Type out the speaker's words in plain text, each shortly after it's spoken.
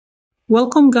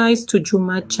Welcome guys to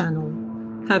Juma channel.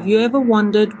 Have you ever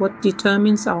wondered what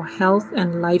determines our health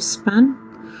and lifespan?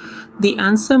 The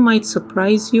answer might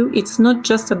surprise you. It's not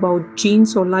just about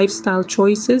genes or lifestyle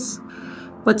choices,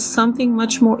 but something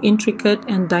much more intricate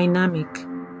and dynamic.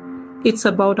 It's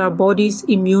about our body's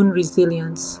immune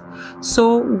resilience.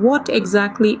 So what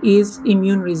exactly is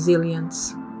immune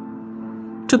resilience?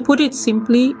 To put it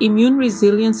simply, immune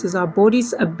resilience is our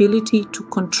body's ability to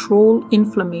control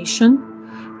inflammation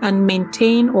and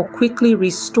maintain or quickly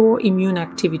restore immune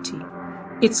activity.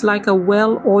 It's like a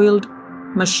well-oiled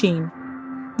machine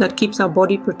that keeps our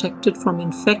body protected from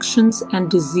infections and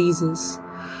diseases.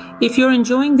 If you're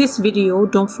enjoying this video,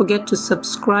 don't forget to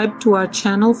subscribe to our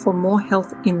channel for more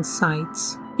health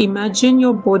insights. Imagine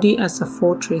your body as a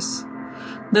fortress.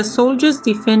 The soldiers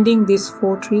defending this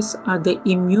fortress are the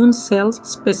immune cells,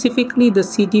 specifically the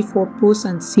CD4 plus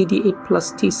and CD8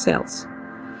 plus T cells.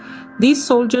 These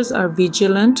soldiers are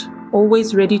vigilant,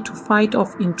 always ready to fight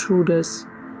off intruders.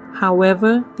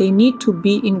 However, they need to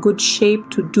be in good shape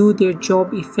to do their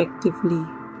job effectively.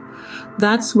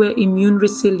 That's where immune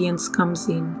resilience comes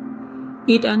in.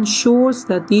 It ensures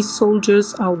that these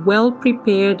soldiers are well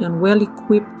prepared and well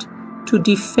equipped to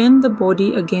defend the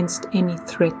body against any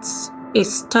threats. A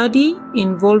study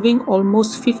involving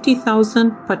almost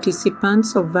 50,000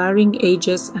 participants of varying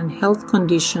ages and health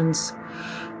conditions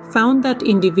found that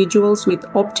individuals with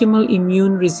optimal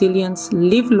immune resilience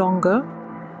live longer,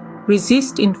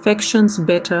 resist infections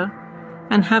better,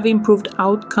 and have improved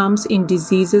outcomes in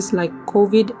diseases like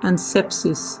COVID and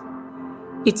sepsis.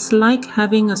 It's like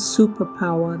having a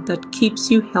superpower that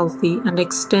keeps you healthy and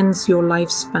extends your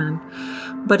lifespan.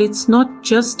 But it's not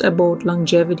just about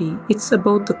longevity, it's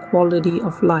about the quality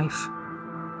of life.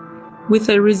 With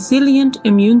a resilient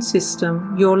immune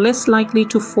system, you're less likely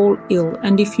to fall ill,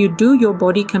 and if you do, your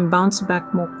body can bounce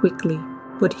back more quickly.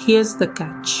 But here's the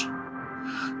catch.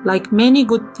 Like many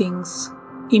good things,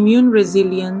 immune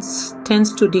resilience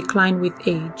tends to decline with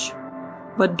age.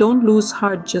 But don't lose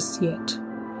heart just yet.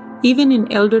 Even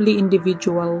in elderly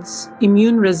individuals,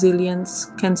 immune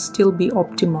resilience can still be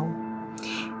optimal.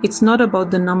 It's not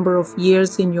about the number of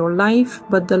years in your life,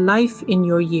 but the life in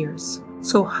your years.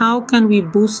 So how can we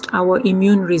boost our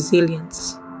immune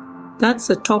resilience? That's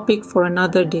a topic for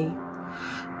another day.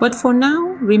 But for now,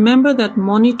 remember that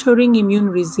monitoring immune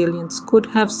resilience could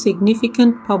have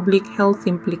significant public health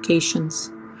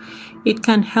implications. It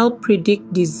can help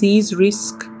predict disease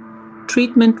risk,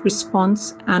 treatment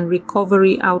response, and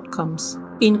recovery outcomes.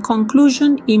 In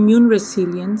conclusion, immune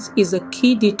resilience is a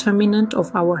key determinant of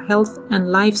our health and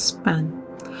lifespan.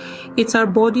 It's our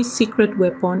body's secret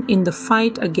weapon in the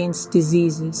fight against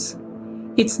diseases.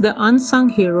 It's the unsung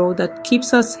hero that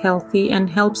keeps us healthy and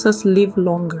helps us live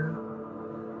longer.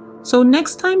 So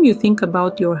next time you think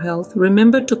about your health,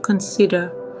 remember to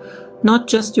consider not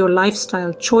just your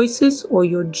lifestyle choices or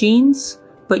your genes,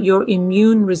 but your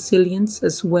immune resilience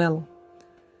as well.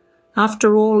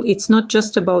 After all, it's not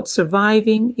just about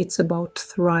surviving, it's about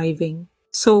thriving.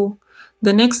 So,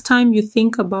 the next time you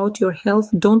think about your health,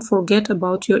 don't forget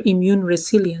about your immune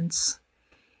resilience.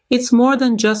 It's more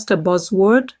than just a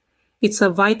buzzword, it's a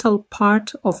vital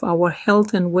part of our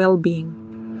health and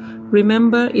well-being.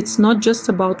 Remember, it's not just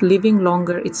about living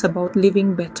longer, it's about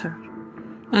living better.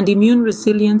 And immune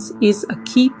resilience is a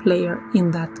key player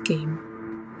in that game.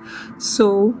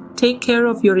 So, take care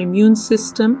of your immune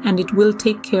system and it will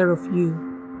take care of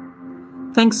you.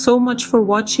 Thanks so much for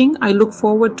watching. I look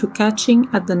forward to catching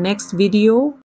at the next video.